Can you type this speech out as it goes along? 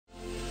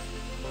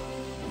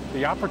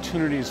The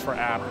opportunities for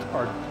APT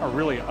are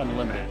really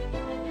unlimited.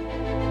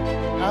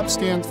 APT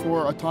stands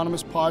for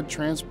Autonomous Pod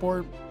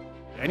Transport.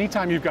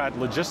 Anytime you've got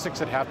logistics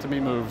that have to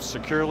be moved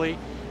securely,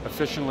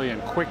 efficiently,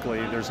 and quickly,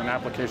 there's an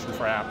application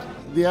for APT.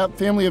 The APT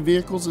family of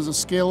vehicles is a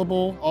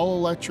scalable,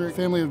 all-electric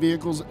family of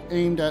vehicles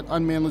aimed at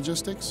unmanned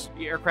logistics.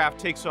 The aircraft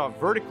takes off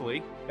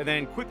vertically and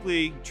then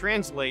quickly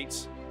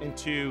translates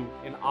into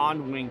an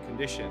on-wing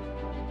condition.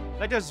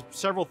 That does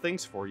several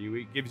things for you.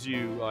 It gives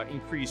you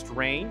increased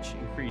range,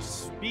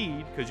 increased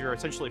speed, because you're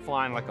essentially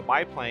flying like a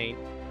biplane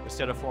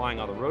instead of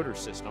flying on the rotor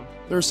system.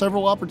 There are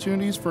several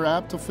opportunities for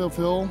APT to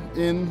fulfill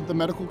in the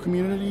medical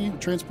community,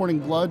 transporting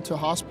blood to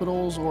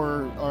hospitals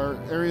or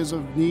areas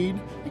of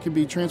need. It can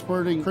be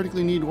transporting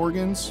critically needed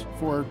organs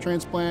for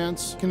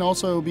transplants. It can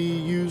also be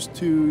used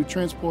to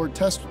transport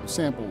test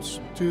samples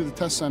to the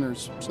test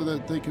centers so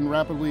that they can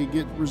rapidly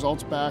get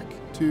results back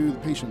to the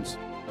patients.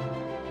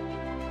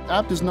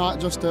 APT is not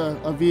just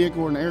a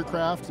vehicle or an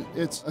aircraft,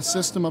 it's a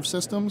system of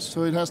systems,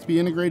 so it has to be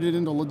integrated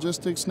into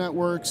logistics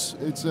networks.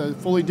 It's a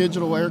fully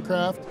digital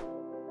aircraft.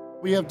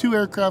 We have two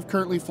aircraft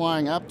currently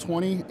flying,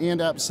 APT-20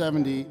 and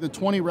APT-70. The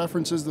 20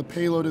 references the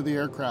payload of the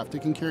aircraft.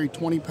 It can carry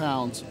 20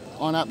 pounds.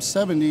 On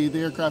APT-70, the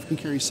aircraft can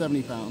carry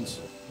 70 pounds.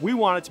 We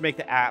wanted to make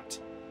the APT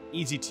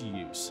easy to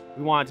use.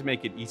 We wanted to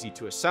make it easy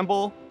to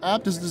assemble.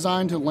 APT is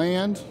designed to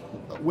land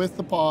with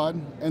the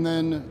pod, and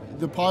then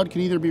the pod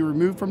can either be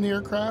removed from the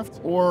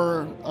aircraft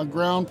or a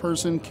ground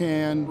person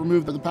can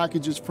remove the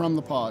packages from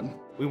the pod.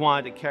 We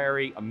wanted to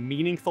carry a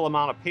meaningful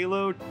amount of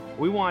payload.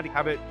 We wanted to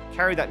have it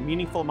carry that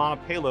meaningful amount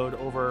of payload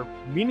over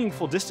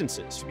meaningful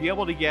distances to be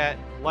able to get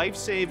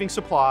life-saving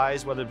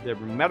supplies, whether they're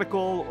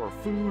medical or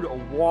food or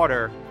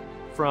water,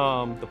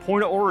 from the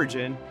point of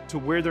origin to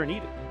where they're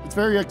needed. It's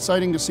very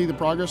exciting to see the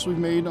progress we've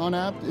made on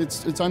APT.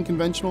 It's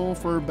unconventional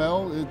for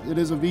Bell. It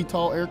is a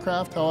VTOL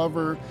aircraft,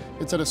 however,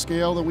 it's at a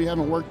scale that we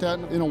haven't worked at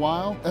in a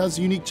while. It has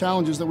unique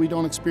challenges that we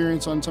don't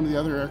experience on some of the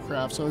other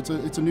aircraft, so it's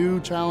a new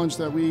challenge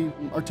that we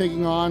are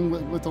taking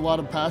on with a lot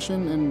of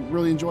passion and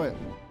really enjoy it.